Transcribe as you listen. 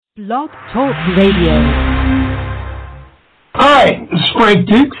Blog Talk Radio. Hi, this is Frank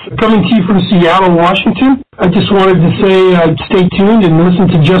Dukes, coming to you from Seattle, Washington. I just wanted to say stay tuned and listen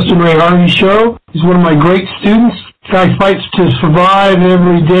to Justin Ray Harvey's show. He's one of my great students. This guy fights to survive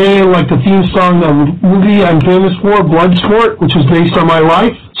every day, like the theme song of the movie I'm famous for, Bloodsport, which is based on my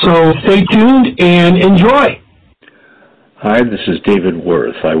life. So stay tuned and enjoy. Hi, this is David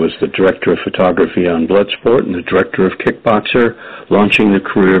Worth. I was the director of photography on Bloodsport and the director of Kickboxer, launching the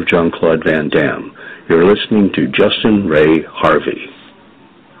career of Jean-Claude Van Damme. You're listening to Justin Ray Harvey.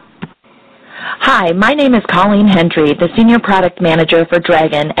 Hi, my name is Colleen Hendry, the Senior Product Manager for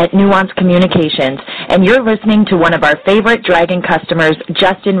Dragon at Nuance Communications, and you're listening to one of our favorite Dragon customers,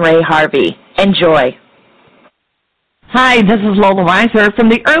 Justin Ray Harvey. Enjoy. Hi, this is Lola Weiser from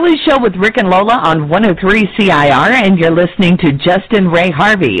The Early Show with Rick and Lola on 103 CIR, and you're listening to Justin Ray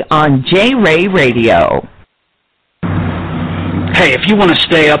Harvey on J-Ray Radio. Hey, if you want to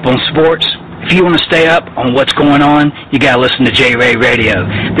stay up on sports, if you want to stay up on what's going on, you got to listen to J-Ray Radio.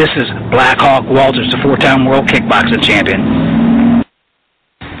 This is Black Hawk Walters, the four-time world kickboxing champion.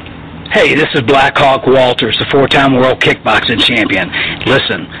 Hey, this is Black Hawk Walters, the four-time world kickboxing champion.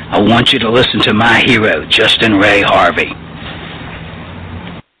 Listen, I want you to listen to my hero, Justin Ray Harvey.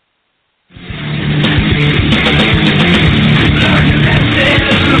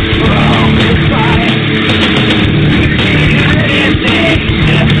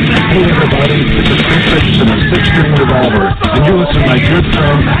 Hey everybody, this is Chris Richardson of Six String Revolver, and you're listening to my good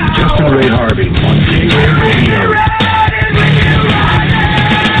friend, Justin Ray Harvey, on J-Ray Radio.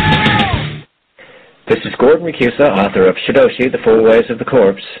 This is Gordon Ricusa, author of Shidoshi, The Four Ways of the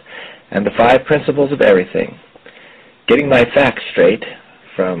Corpse, and The Five Principles of Everything. Getting my facts straight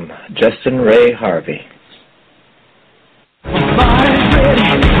from Justin Ray Harvey.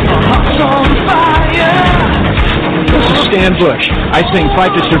 This is Stan Bush. I sing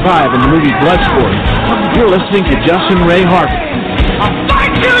Fight to Survive in the movie Bloodsport. You're listening to Justin Ray Harvey.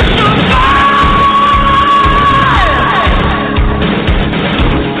 Fight to Survive!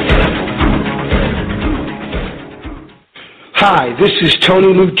 Hi, this is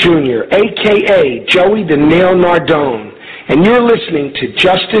Tony Luke Jr., a.k.a. Joey the Nail Nardone, and you're listening to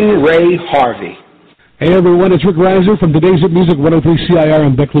Justin Ray Harvey. Hey everyone, it's Rick Reiser from Today's Hit Music 103 CIR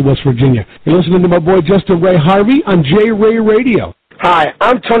in Beckley, West Virginia. You're listening to my boy Justin Ray Harvey on J-Ray Radio. Hi,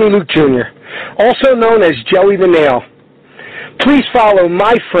 I'm Tony Luke Jr., also known as Joey the Nail. Please follow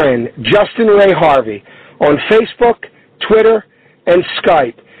my friend Justin Ray Harvey on Facebook, Twitter, and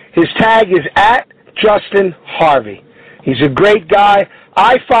Skype. His tag is @JustinHarvey. He's a great guy.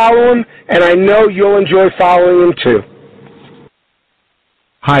 I follow him, and I know you'll enjoy following him too.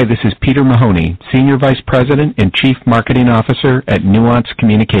 Hi, this is Peter Mahoney, Senior Vice President and Chief Marketing Officer at Nuance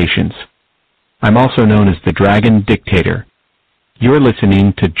Communications. I'm also known as the Dragon Dictator. You're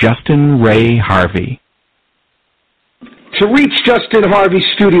listening to Justin Ray Harvey. To reach Justin Harvey's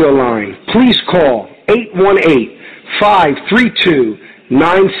studio line, please call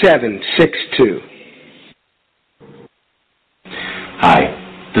 818-532-9762. Hi,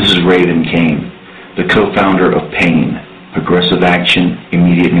 this is Raven Kane, the co-founder of Pain, Progressive Action,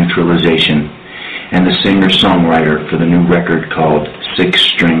 Immediate Neutralization, and the singer-songwriter for the new record called Six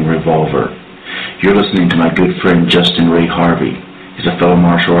String Revolver. You're listening to my good friend Justin Ray Harvey. He's a fellow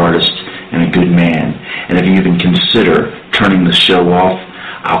martial artist and a good man, and if you even consider turning the show off,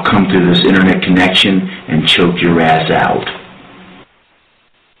 I'll come through this internet connection and choke your ass out.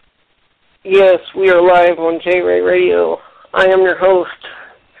 Yes, we are live on J-Ray Radio. I am your host,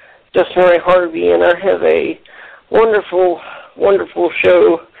 Justin Ray Harvey, and I have a wonderful, wonderful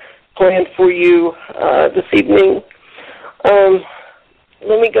show planned for you this evening.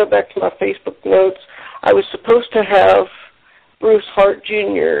 Let me go back to my Facebook notes. I was supposed to have Bruce Hart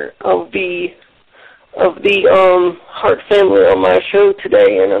Jr. of the Hart family on my show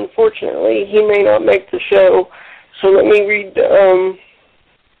today, and unfortunately he may not make the show. So let me read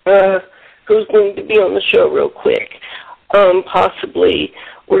who's going to be on the show real quick. Possibly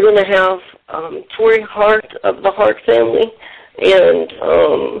we're going to have torrie-hart of the Hart family and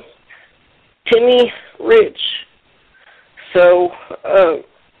Timmy Rich. So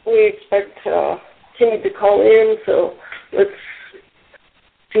we expect Timmy to call in, so let's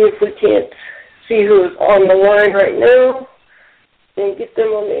see if we can't see who is on the line right now and get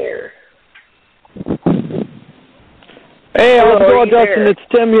them on the air. Hey, how's it going, Justin? It's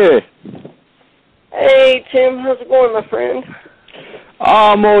Tim here. Hey, Tim, how's it going, my friend?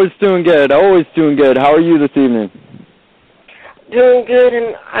 I'm always doing good. Always doing good. How are you this evening? Doing good,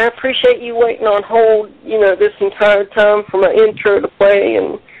 and I appreciate you waiting on hold, this entire time for my intro to play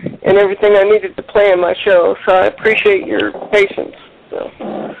and everything I needed to play in my show. So I appreciate your patience. So.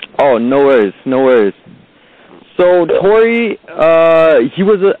 Oh, no worries. So Torrie, he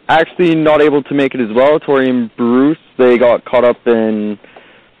was actually not able to make it as well. Torrie and Bruce, they got caught up in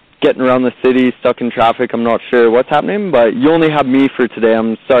getting around the city, stuck in traffic. I'm not sure what's happening, but you only have me for today.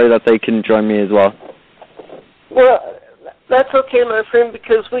 I'm sorry that they couldn't join me as well. Well, that's okay, my friend,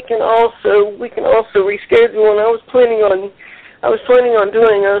 because we can also reschedule. And I was planning on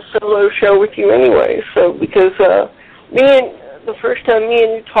doing a solo show with you anyway. So because the first time me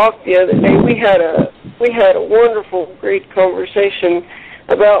and you talked the other day, we had a wonderful, great conversation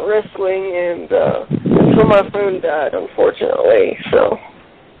about wrestling, and so my phone died, unfortunately. So.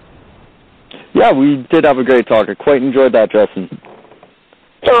 Yeah, we did have a great talk. I quite enjoyed that, Justin.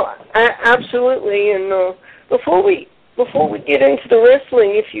 Oh, absolutely. And before we get into the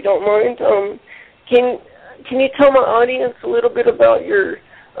wrestling, if you don't mind, can you tell my audience a little bit about your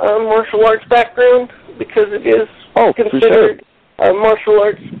martial arts background, because it is considered a martial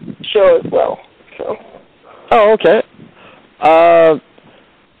arts show as well. So. Oh, okay.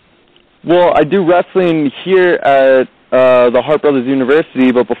 Well, I do wrestling here at the Hart Brothers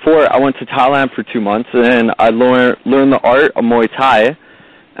University, but before I went to Thailand for 2 months, and I learned the art of Muay Thai,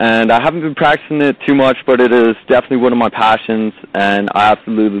 and I haven't been practicing it too much, but it is definitely one of my passions, and I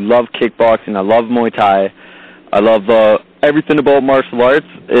absolutely love kickboxing. I love Muay Thai. I love everything about martial arts.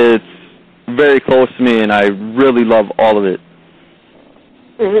 It's very close to me, and I really love all of it.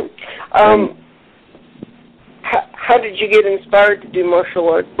 Mm-hmm. How did you get inspired to do martial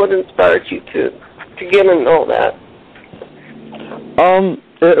arts? What inspired you to get into all that?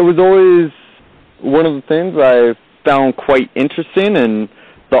 It was always one of the things I found quite interesting, in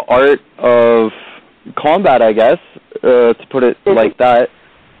the art of combat, I guess, to put it like that.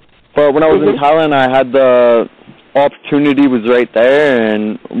 But when I was in Thailand, I had the opportunity was right there,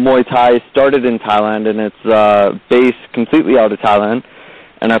 and Muay Thai started in Thailand, and it's based completely out of Thailand.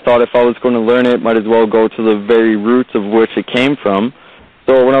 And I thought if I was going to learn it, might as well go to the very roots of which it came from.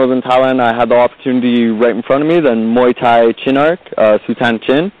 So when I was in Thailand, I had the opportunity right in front of me, then Muay Thai Chin Arc, Sutan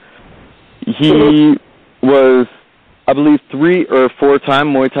Chin. He was, I believe, 3 or 4-time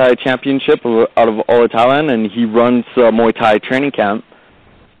Muay Thai championship out of all of Thailand, and he runs Muay Thai training camp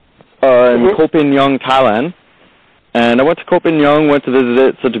in Koh Phin Young, Thailand. And I went to Koh Phin Young, went to visit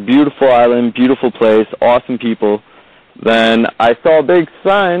it. Such a beautiful island, beautiful place, awesome people. Then I saw a big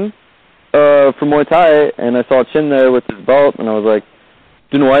sign for Muay Thai, and I saw Chin there with his belt, and I was like,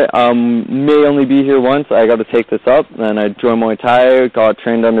 you know what, may only be here once, I got to take this up. Then I joined Muay Thai, got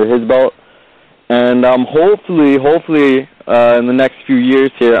trained under his belt, and hopefully, in the next few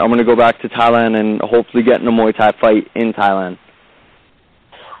years here, I'm going to go back to Thailand and hopefully get in a Muay Thai fight in Thailand.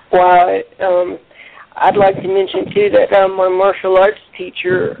 Well, I'd like to mention, too, that my martial arts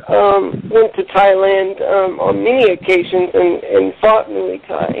teacher went to Thailand on many occasions and fought Muay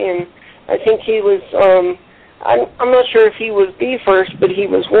Thai. And I think he was, I'm not sure if he was the first, but he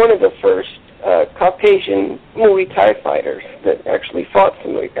was one of the first Caucasian Muay Thai fighters that actually fought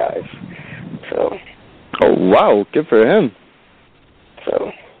some Muay Thais. So. Oh, wow. Good for him.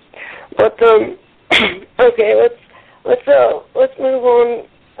 So. But, okay, let's move on.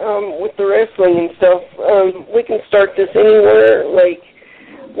 With the wrestling and stuff, we can start this anywhere. Like,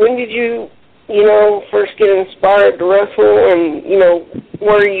 when did you first get inspired to wrestle, and,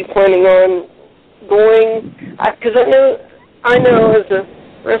 where are you planning on going? Because I know as a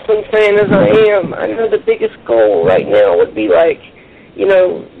wrestling fan as I am, I know the biggest goal right now would be like,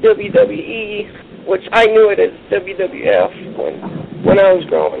 WWE, which I knew it as WWF when I was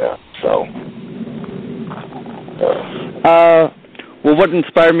growing up, so. Well, what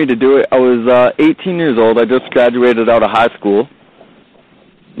inspired me to do it, I was 18 years old. I just graduated out of high school.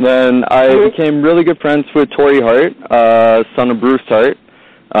 Then I became really good friends with Torrie Hart, son of Bruce Hart,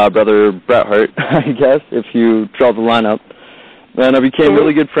 brother Bret Hart, I guess, if you draw the lineup. Then I became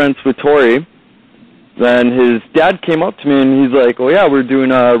really good friends with Torrie. Then his dad came up to me and he's like, oh yeah, we're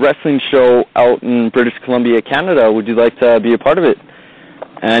doing a wrestling show out in British Columbia, Canada. Would you like to be a part of it?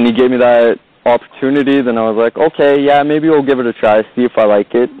 And he gave me that opportunity. Then I was like, okay, yeah, maybe we'll give it a try, see if I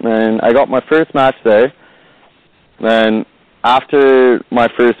like it. And I got my first match there. Then after my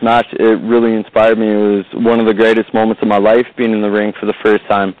first match, it really inspired me. It was one of the greatest moments of my life, being in the ring for the first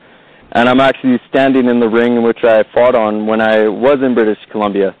time. And I'm actually standing in the ring in which I fought on when I was in British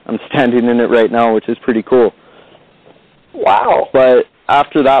Columbia. I'm standing in it right now, which is pretty cool. Wow. But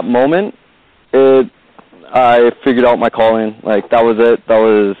after that moment, I figured out my calling. Like, that was it. That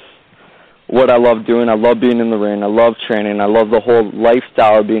was what I love doing. I love being in the ring. I love training. I love the whole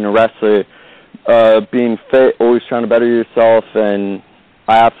lifestyle of being a wrestler, being fit, always trying to better yourself, and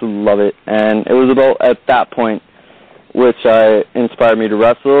I absolutely love it. And it was about at that point which inspired me to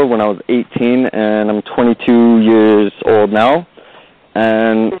wrestle when I was 18, and I'm 22 years old now.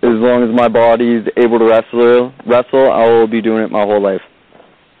 And as long as my body's able to wrestle, I will be doing it my whole life.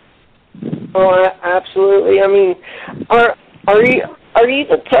 Oh, absolutely. I mean, are you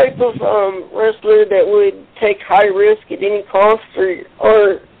the type of wrestler that would take high risk at any cost,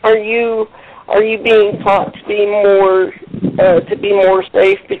 or are you being taught to be more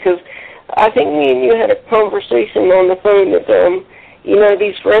safe? Because I think me and you had a conversation on the phone that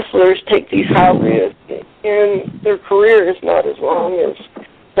these wrestlers take these high risks, and their career is not as long as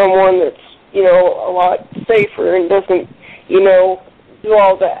someone that's a lot safer and doesn't do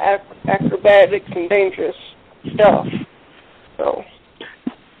all the acrobatics and dangerous stuff. So.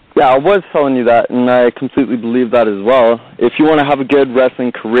 Yeah, I was telling you that, and I completely believe that as well. If you want to have a good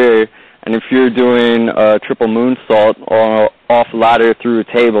wrestling career, and if you're doing a triple moonsault off a ladder through a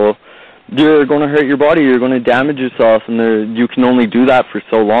table, you're going to hurt your body, you're going to damage yourself, and you can only do that for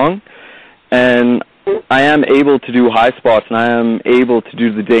so long. And I am able to do high spots, and I am able to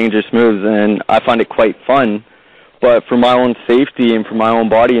do the dangerous moves, and I find it quite fun. But for my own safety and for my own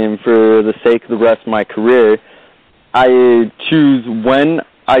body and for the sake of the rest of my career, I choose when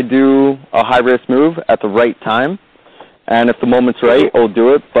I do a high-risk move at the right time. And if the moment's right, I'll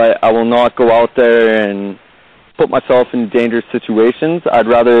do it, but I will not go out there and put myself in dangerous situations. I'd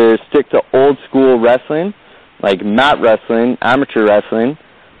rather stick to old-school wrestling, like mat wrestling, amateur wrestling,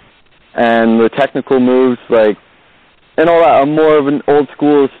 and the technical moves, and all that. I'm more of an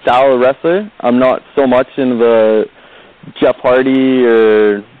old-school style of wrestler. I'm not so much into the Jeff Hardy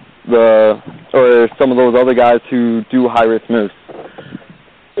or some of those other guys who do high-risk moves.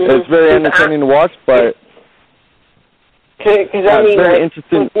 It's very entertaining to watch, but it's very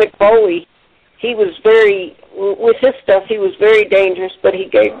interesting. With Mick Foley, he was with his stuff, he was very dangerous, but he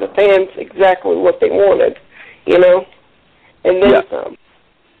gave the fans exactly what they wanted, and then some.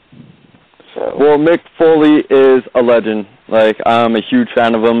 So. Well, Mick Foley is a legend. I'm a huge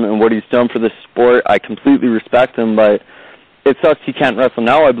fan of him and what he's done for the sport. I completely respect him, but it sucks he can't wrestle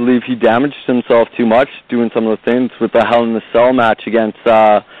now. I believe he damaged himself too much doing some of the things with the Hell in the Cell match against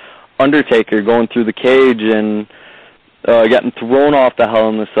Undertaker, going through the cage and getting thrown off the Hell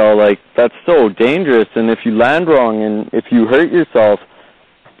in the Cell. That's so dangerous, and if you land wrong and if you hurt yourself,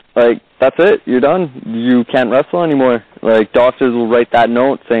 that's it. You're done. You can't wrestle anymore. Doctors will write that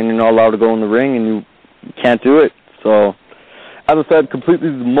note saying you're not allowed to go in the ring, and you can't do it. So, as I said, completely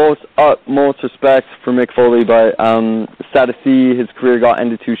the utmost respect for Mick Foley, but sad to see his career got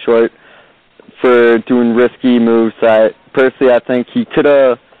ended too short for doing risky moves that, personally, I think he could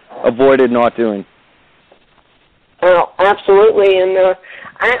have avoided not doing. Oh, absolutely, and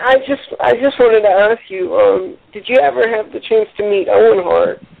I just wanted to ask you, did you ever have the chance to meet Owen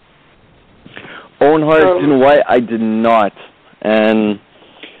Hart? Owen Hart, you know what? I did not, and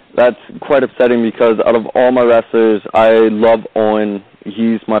that's quite upsetting because out of all my wrestlers, I love Owen.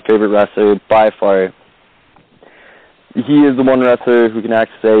 He's my favorite wrestler by far. He is the one wrestler who can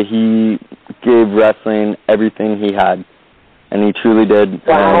actually say he gave wrestling everything he had, and he truly did.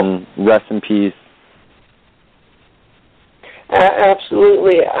 Wow. And rest in peace.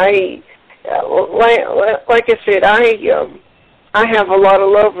 Absolutely. Like I said, I have a lot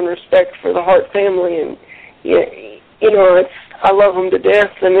of love and respect for the Hart family, and I love them to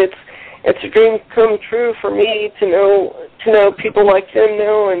death, and it's a dream come true for me to know people like them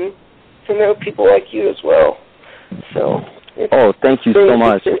now, and to know people like you as well. So. Thank you so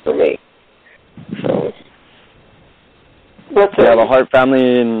much. For me. So. The Hart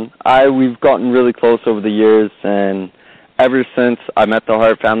family and we've gotten really close over the years, and ever since I met the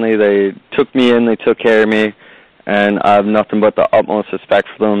Hart family, they took me in, they took care of me, and I have nothing but the utmost respect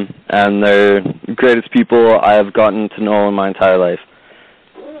for them, and they're the greatest people I have gotten to know in my entire life.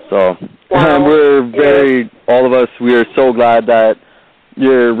 So, we're all of us, we are so glad that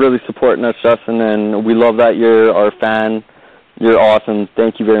you're really supporting us, Justin, and we love that you're our fan. You're awesome.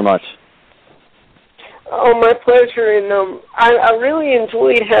 Thank you very much. Oh, my pleasure, and I really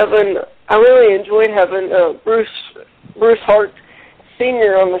enjoyed having Bruce Hart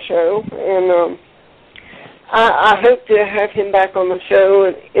Sr. on the show, and I hope to have him back on the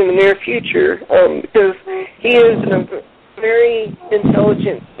show in the near future, because he is a very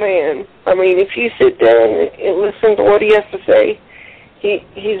intelligent man. I mean, if you sit down and listen to what he has to say,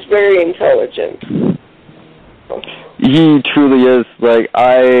 he's very intelligent. He truly is.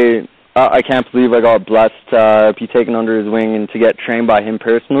 I can't believe I got blessed to be taken under his wing and to get trained by him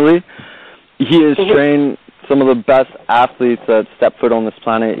personally. He has trained some of the best athletes that step foot on this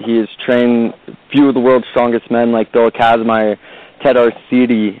planet. He has trained a few of the world's strongest men like Bill Kazmaier, Ted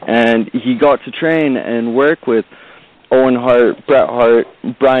Arcidi, and he got to train and work with Owen Hart, Bret Hart,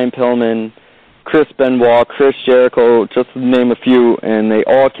 Brian Pillman, Chris Benoit, Chris Jericho, just to name a few, and they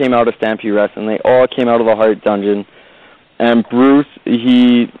all came out of Stampede Wrestling. They all came out of the Hart Dungeon. And Bruce,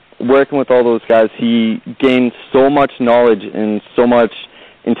 working with all those guys, he gained so much knowledge and so much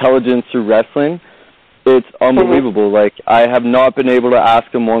intelligence through wrestling. It's unbelievable. Like, I have not been able to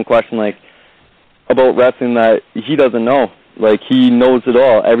ask him one question, like, about wrestling that he doesn't know. Like, he knows it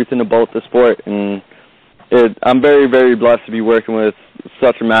all, everything about the sport. And I'm very, very blessed to be working with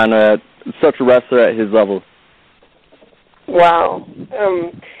such a man, such a wrestler at his level. Wow.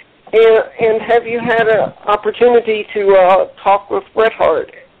 And have you had an opportunity to talk with Bret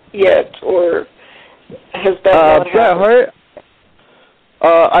Hart yet, or has that not happened? Bret Hart?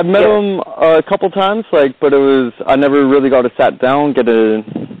 I've met him a couple times, but I never really got to sat down, get to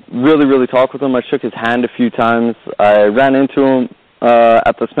really, really talk with him. I shook his hand a few times. I ran into him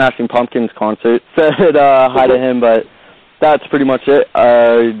at the Smashing Pumpkins concert, said hi to him, but that's pretty much it.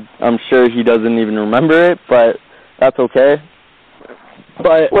 I'm sure he doesn't even remember it, but that's okay.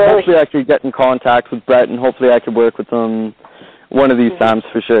 But hopefully I could get in contact with Bret, and hopefully I could work with him one of these times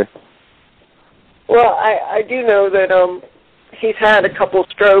for sure. Well, I do know that he's had a couple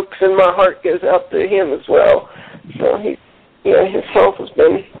strokes, and my heart goes out to him as well. So his health has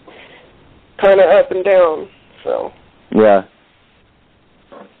been kind of up and down. So yeah,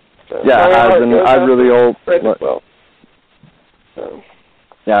 I really hope. Well. So.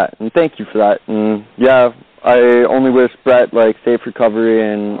 Yeah, and thank you for that. And yeah, I only wish Bret safe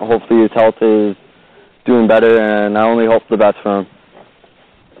recovery, and hopefully his health is doing better. And I only hope the best for him.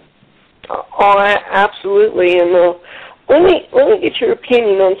 Oh, absolutely. And let me get your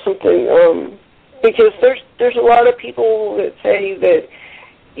opinion on something, because there's a lot of people that say that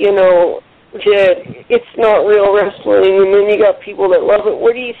that it's not real wrestling, and then you got people that love it.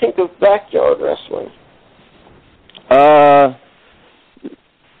 What do you think of backyard wrestling?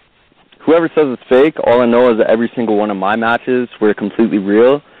 Whoever says it's fake, all I know is that every single one of my matches were completely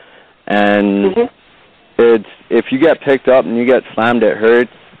real, and if you get picked up and you get slammed, it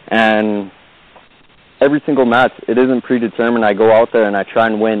hurts. And every single match, it isn't predetermined. I go out there and I try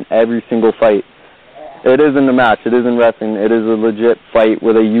and win every single fight. It isn't a match. It isn't wrestling. It is a legit fight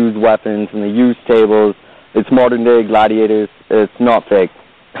where they use weapons and they use tables. It's modern-day gladiators. It's not fake.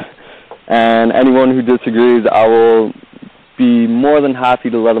 And anyone who disagrees, I will be more than happy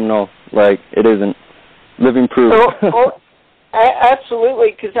to let them know. It isn't. Living proof.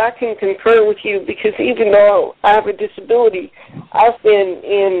 Absolutely, because I can concur with you, because even though I have a disability, I've been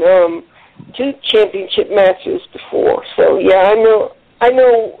in 2 championship matches before. So, yeah, I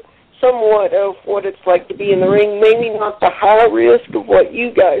know somewhat of what it's like to be in the ring. Maybe not the high risk of what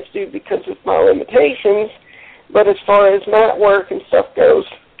you guys do because of my limitations, but as far as mat work and stuff goes,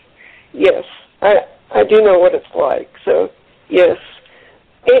 yes, I do know what it's like. So, yes.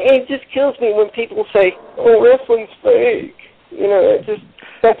 It just kills me when people say, "Oh, wrestling's fake." That just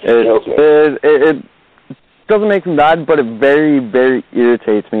kills me. It doesn't make me mad, but it very, very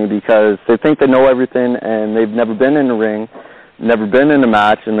irritates me, because they think they know everything, and they've never been in a ring, never been in a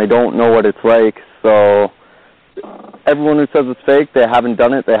match, and they don't know what it's like. So everyone who says it's fake, they haven't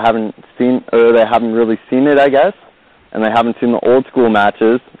done it, they haven't seen, or they haven't really seen it, I guess, and they haven't seen the old school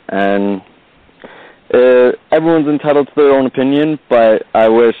matches. And everyone's entitled to their own opinion, but I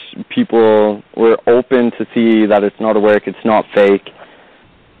wish people were open to see that it's not a work, it's not fake,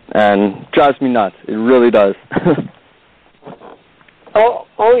 and it drives me nuts. It really does.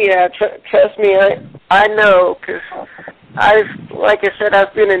 Oh yeah, trust me, I know, because like I said,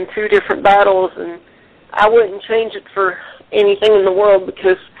 I've been in 2 different battles, and I wouldn't change it for anything in the world,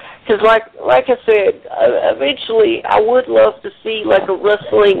 because like I said, eventually I would love to see a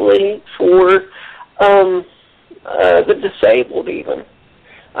wrestling league for the disabled, even.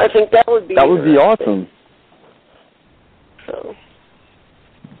 I think that would be awesome. So.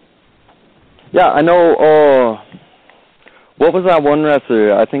 Yeah, I know. What was that one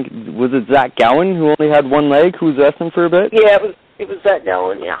wrestler? I think, was it Zach Gowen, who only had one leg, who was wrestling for a bit? Yeah, it was Zach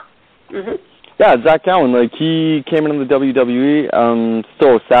Gowen. Yeah. Yeah, Zach Gowen. He came into the WWE. I'm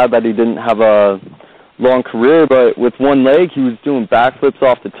so sad that he didn't have a long career, but with one leg, he was doing backflips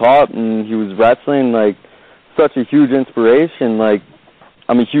off the top, and he was wrestling, such a huge inspiration.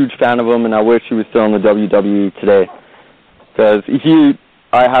 I'm a huge fan of him, and I wish he was still in the WWE today, because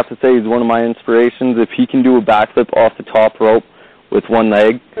I have to say, he's one of my inspirations. If he can do a backflip off the top rope with one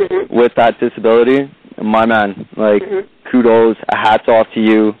leg, with that disability, my man, kudos, hats off to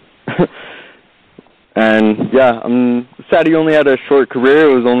you. And yeah, I'm sad he only had a short career.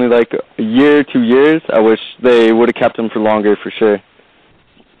 It was only a year, 2 years. I wish they would have kept him for longer, for sure.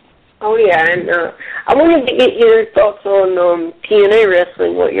 Oh, yeah, and I wanted to get your thoughts on TNA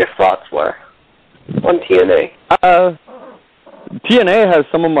wrestling, what your thoughts were on TNA. TNA has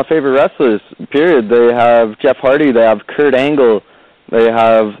some of my favorite wrestlers, period. They have Jeff Hardy, they have Kurt Angle, they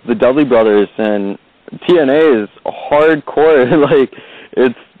have the Dudley Brothers, and TNA is hardcore. Like,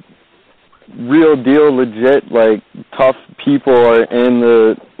 it's real deal, legit, like, tough people are in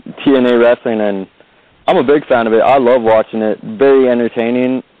the TNA wrestling, and I'm a big fan of it. I love watching it. Very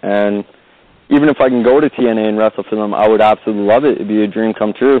entertaining, and even if I can go to TNA and wrestle for them, I would absolutely love it. It'd be a dream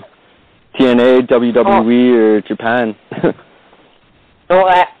come true. TNA, WWE, or Japan. Oh,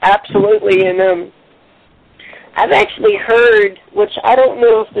 absolutely, and I've actually heard, which I don't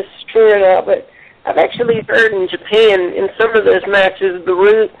know if this is true or not, but I've actually heard in Japan, in some of those matches, the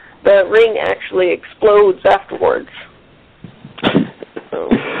ring actually explodes afterwards.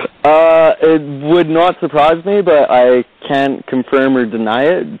 It would not surprise me, but I can't confirm or deny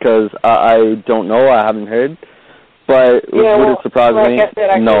it because I don't know. I haven't heard. But yeah, would it surprise me? I said,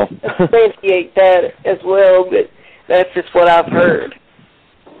 I no. can substantiate that as well, but that's just what I've heard.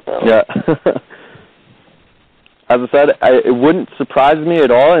 So. Yeah. As I said, it wouldn't surprise me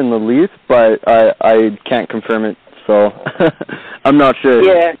at all in the least, but I can't confirm it, so I'm not sure.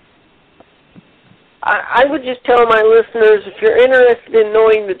 Yeah. I would just tell my listeners, if you're interested in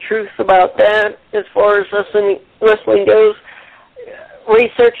knowing the truth about that, as far as wrestling goes,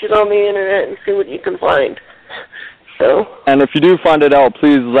 research it on the internet and see what you can find. So. And if you do find it out,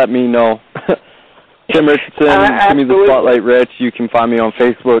 please let me know. Tim Richardson, give me the spotlight, Rich. You can find me on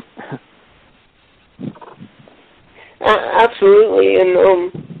Facebook. Absolutely,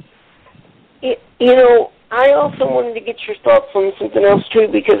 and you know, I also wanted to get your thoughts on something else too,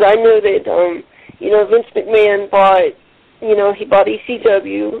 because I know that you know, Vince McMahon bought, you know, he bought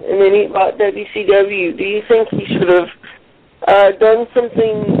ECW and then he bought WCW. Do you think he should have done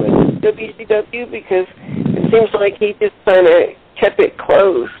something with WCW, because it seems like he just kind of kept it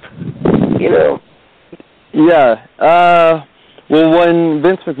closed, you know? Yeah. Well, when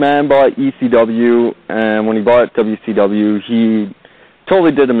Vince McMahon bought ECW and when he bought WCW, he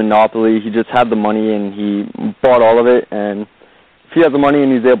totally did a monopoly. He just had the money and he bought all of it. And if he has the money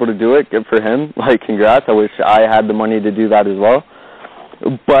and he's able to do it, good for him. Like, congrats. I wish I had the money to do that as well.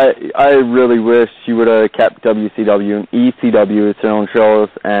 But I really wish he would have kept WCW and ECW as their own shows.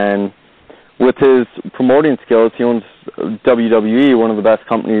 And with his promoting skills, he owns WWE, one of the best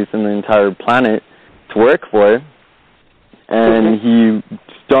companies in the entire planet to work for. And he's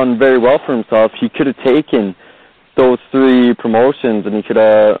done very well for himself. He could have taken those three promotions and he could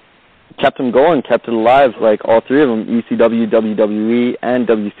have kept them going, kept it alive, like all three of them, ECW, WWE, and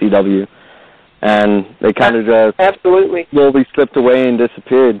WCW. And they kind of just absolutely slowly slipped away and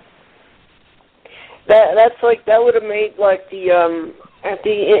disappeared. That's like, that would have made like the at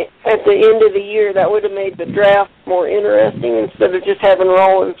the end of the year, that would have made the draft more interesting. Instead of just having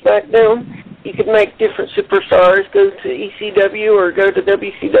Raw and SmackDown, you could make different superstars go to ECW or go to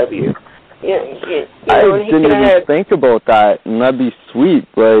WCW. I didn't even think about that, and that'd be sweet.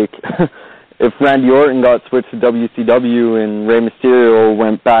 Like, if Randy Orton got switched to WCW and Rey Mysterio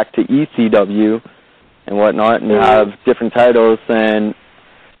went back to ECW and whatnot, and have different titles, and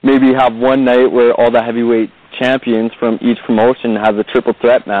maybe have one night where all the heavyweight champions from each promotion have a triple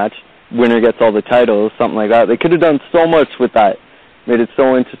threat match, winner gets all the titles, something like that. They could have done so much with that. Made it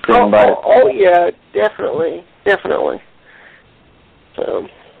so interesting. Oh yeah, definitely. So,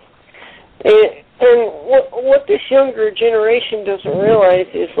 and what this younger generation doesn't realize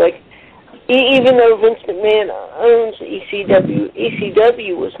is, like, even though Vince McMahon owns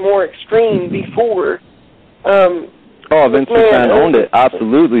ECW was more extreme before. Vince McMahon owned it,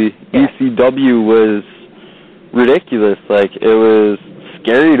 absolutely. Yeah. ECW was ridiculous. Like, it was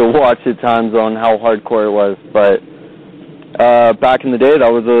scary to watch at times on how hardcore it was, but back in the day,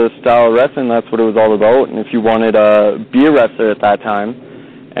 that was a style of wrestling. That's what it was all about. And if you wanted to be a wrestler at that time,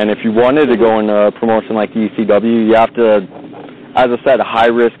 and if you wanted to go in a promotion like ECW, you have to, as I said,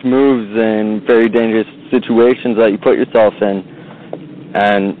 high-risk moves and very dangerous situations that you put yourself in.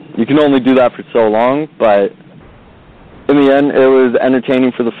 And you can only do that for so long, but in the end, it was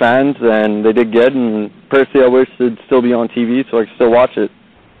entertaining for the fans, and they did good. And personally, I wish it'd still be on TV so I could still watch it.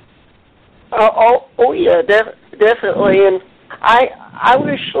 Oh yeah, definitely. And I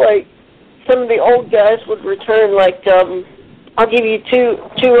wish, like, some of the old guys would return. Like, I'll give you two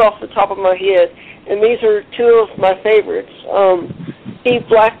off the top of my head, and these are two of my favorites: Steve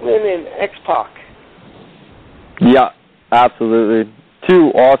Blackman and X-Pac. Yeah, absolutely.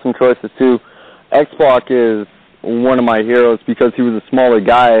 Two awesome choices too. X-Pac is one of my heroes because he was a smaller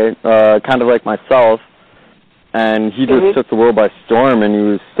guy, kind of like myself, and he just took the world by storm, and he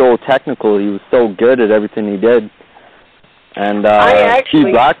was so technical. He was so good at everything he did. And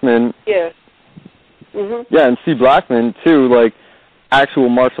Steve Blackman, yeah, and Steve Blackman too, like actual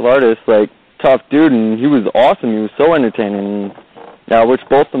martial artist, like tough dude, and he was awesome. He was so entertaining. Yeah, which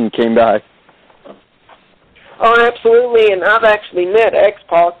both of them came back. Oh, absolutely, and I've actually met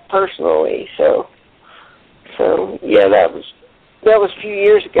X-Pac personally, so yeah, that was a few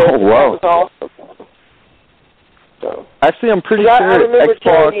years ago. Oh, wow. That was awesome. So actually, I'm pretty I sure remember X-Pac.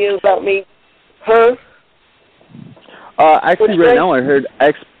 telling you about me, huh? Actually, right now I heard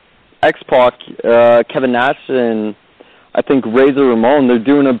X-Pac, Kevin Nash, and I think Razor Ramon. They're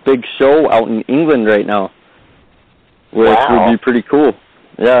doing a big show out in England right now, which would be pretty cool.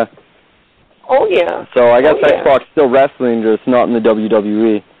 Yeah. Oh yeah. So I guess X-Pac's still wrestling, just not in the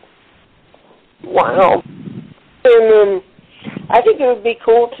WWE. Wow. And I think it would be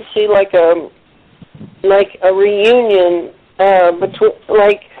cool to see like a reunion between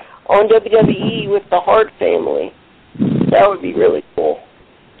like on WWE with the Hart family. That would be really cool.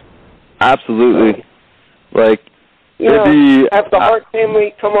 Absolutely. Like have the Hart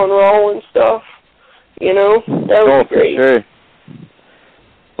family come on Raw and stuff. That would be great. For sure.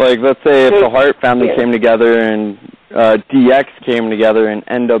 Like, let's say if the Hart family came together and DX came together and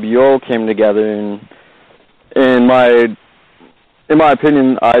NWO came together, and in my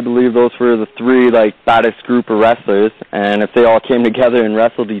opinion, I believe those were the three like baddest group of wrestlers, and if they all came together and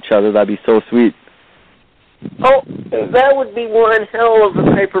wrestled each other, that'd be so sweet. Oh, that would be one hell of a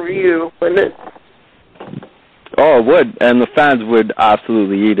pay-per-view, wouldn't it? Oh, it would, and the fans would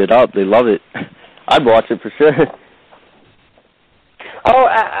absolutely eat it up. They love it. I'd watch it for sure. Oh,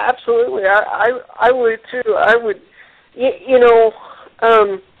 absolutely. I would too. I would. It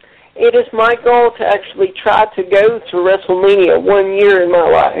is my goal to actually try to go to WrestleMania 1 year in my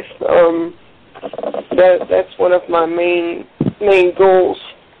life. That's one of my main goals.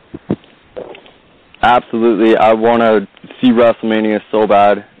 Absolutely. I want to see WrestleMania so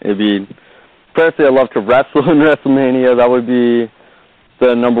bad. Personally, I'd love to wrestle in WrestleMania. That would be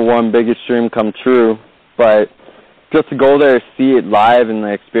the number one biggest dream come true. But just to go there, see it live and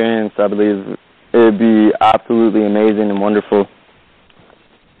the experience, I believe it would be absolutely amazing and wonderful.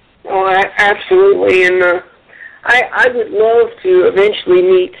 Oh, absolutely. And I would love to eventually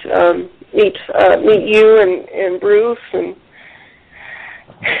meet you and Bruce and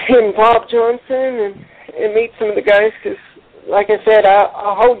Bob Johnson and meet some of the guys, because, like I said,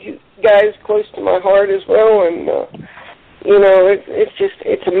 I hold you guys close to my heart as well, and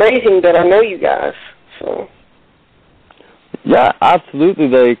it's amazing that I know you guys. So. Yeah, absolutely.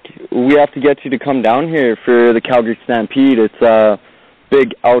 Like, we have to get you to come down here for the Calgary Stampede. It's a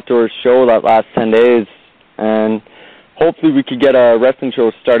big outdoor show that lasts 10 days, and hopefully we could get a wrestling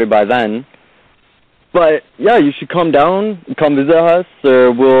show started by then. But, yeah, you should come down, come visit us,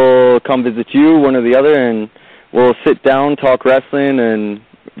 or we'll come visit you, one or the other, and we'll sit down, talk wrestling, and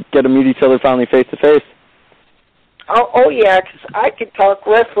get to meet each other finally face-to-face. Oh yeah, because I could talk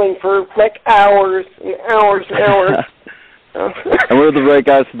wrestling for, like, hours and hours and hours. And we're the right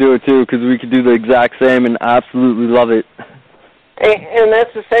guys to do it, too, because we could do the exact same and absolutely love it. And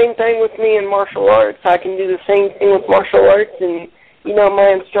that's the same thing with me in martial arts. I can do the same thing with martial arts, and my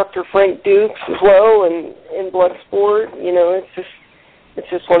instructor Frank Dukes as well, and in blood sport. It's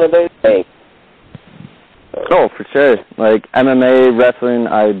just one of those things. Oh, for sure. Like MMA, wrestling,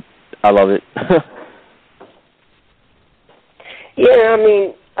 I love it. Yeah, I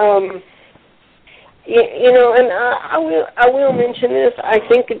mean, and I will mention this. I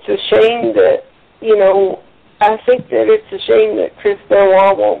think it's a shame that Chris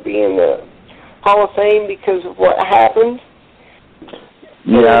Benoit won't be in the Hall of Fame because of what happened.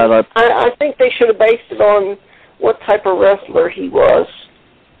 Yeah, I think they should have based it on what type of wrestler he was.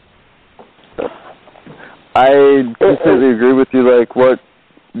 I completely agree with you. Like, what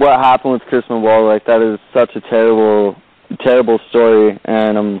happened with Chris Benoit, like, that is such a terrible story,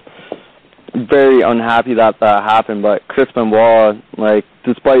 and I'm very unhappy that happened. But Chris Benoit, like,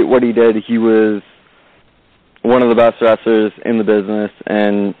 despite what he did, he was one of the best wrestlers in the business,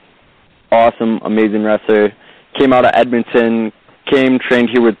 and awesome, amazing wrestler. Came out of Edmonton, trained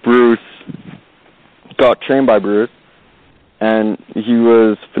here with Bruce, got trained by Bruce, and he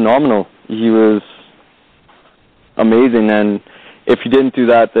was phenomenal. He was amazing, and if he didn't do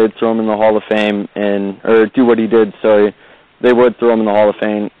that, they'd throw him in the Hall of Fame, or do what he did, sorry. They would throw him in the Hall of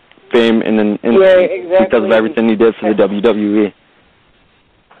Fame in an instant, exactly. Because of everything he did for the WWE.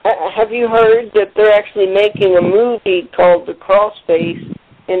 Have you heard that they're actually making a movie called The Crossface,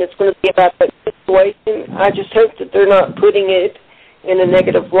 and it's going to be about that situation? I just hope that they're not putting it in a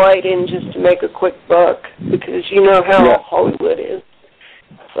negative light and just to make a quick buck, because you know how Hollywood is.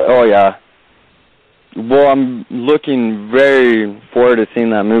 So. Oh, yeah. Well, I'm looking very forward to seeing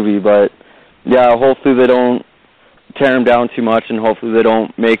that movie, but, yeah, hopefully they don't tear him down too much, and hopefully they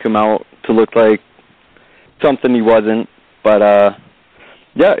don't make him out to look like something he wasn't. But,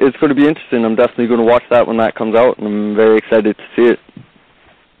 yeah, it's going to be interesting. I'm definitely going to watch that when that comes out, and I'm very excited to see it.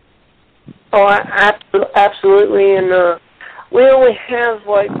 Oh, absolutely, and we only have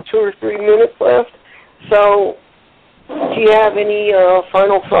like 2 or 3 minutes left, so do you have any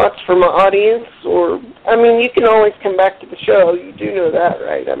final thoughts for my audience? Or, I mean, you can always come back to the show. You do know that,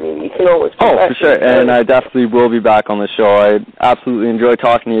 right? I mean, you can always come back for sure, to the show. And I definitely will be back on the show. I absolutely enjoy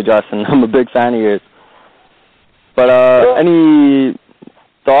talking to you, Justin. I'm a big fan of yours. But any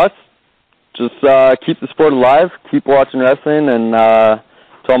thoughts? Just keep the sport alive, keep watching wrestling, and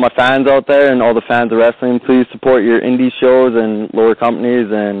to all my fans out there and all the fans of wrestling, please support your indie shows and lower companies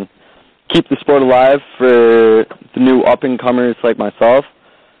and keep the sport alive for the new up-and-comers like myself.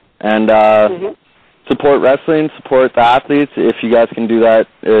 And support wrestling, support the athletes. If you guys can do that,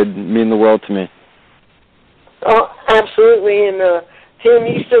 it would mean the world to me. Oh, absolutely. And, Tim,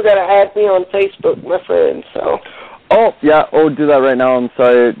 you still got to add me on Facebook, my friend, so. Oh, yeah, do that right now. I'm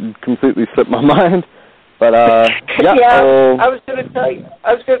sorry, it completely slipped my mind. But yeah, I was going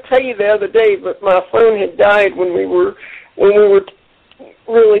to tell you the other day, but my phone had died when we were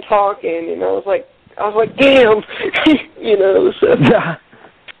really talking, and I was like, damn, you know. So. Yeah.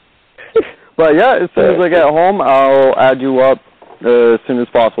 But yeah, as soon as I get home, I'll add you up as soon as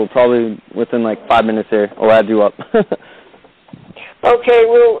possible. Probably within like 5 minutes here, I'll add you up. Okay,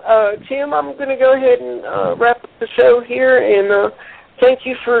 well, Tim, I'm going to go ahead and wrap up the show here, and thank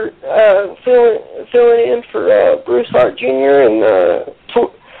you for filling in for Bruce Hart Jr. and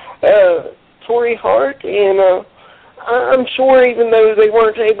Torrie-Hart, and I'm sure even though they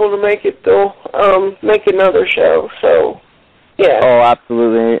weren't able to make it, they'll make another show. So, yeah. Oh,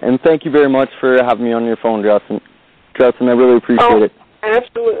 absolutely, and thank you very much for having me on your phone, Justin. Justin, I really appreciate it.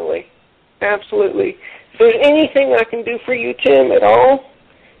 Absolutely, absolutely. If there's anything I can do for you, Tim, at all,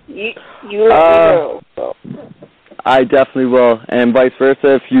 you let me know. So. I definitely will, and vice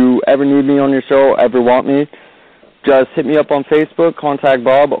versa. If you ever need me on your show, ever want me, just hit me up on Facebook, contact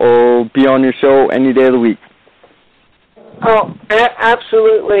Bob, or be on your show any day of the week. Oh,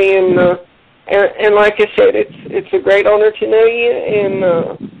 absolutely, and like I said, it's a great honor to know you, and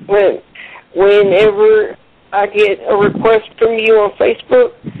whenever I get a request from you on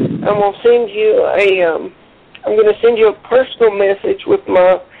Facebook, I'm going to send you a personal message with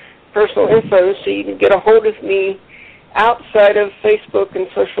my personal info so you can get a hold of me outside of Facebook and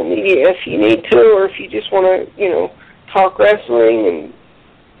social media if you need to, or if you just want to, talk wrestling and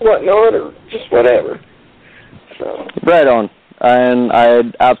whatnot, or just whatever. So. Right on. And I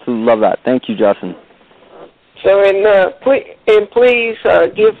absolutely love that. Thank you, Justin. So, please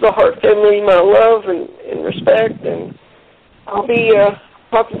give the Hart family my love and respect, and I'll be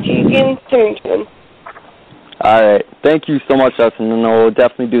talking to you again soon, Tim. All right. Thank you so much, Justin, and I'll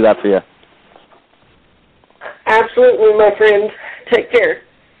definitely do that for you. Absolutely, my friend. Take care.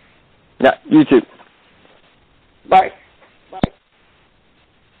 Yeah, you too. Bye.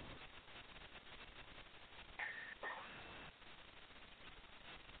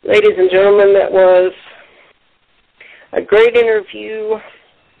 Ladies and gentlemen, that was a great interview.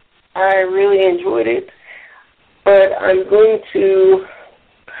 I really enjoyed it. But I'm going to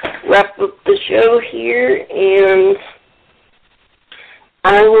wrap up the show here, and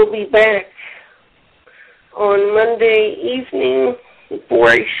I will be back on Monday evening for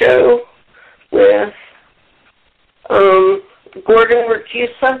a show with Gordon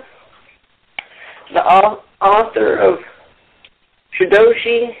Rakusa, the author of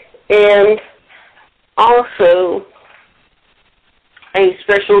Shidoshi, and also a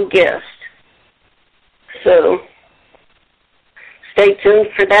special guest. So stay tuned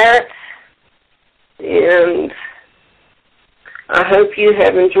for that, and I hope you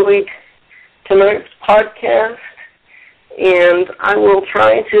have enjoyed tonight's podcast, and I will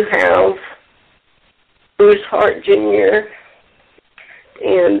try to have Bruce Hart Jr.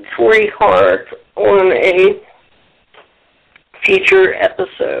 and Torrie-Hart on a future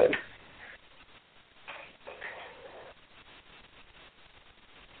episode.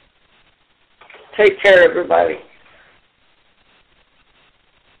 Take care, everybody.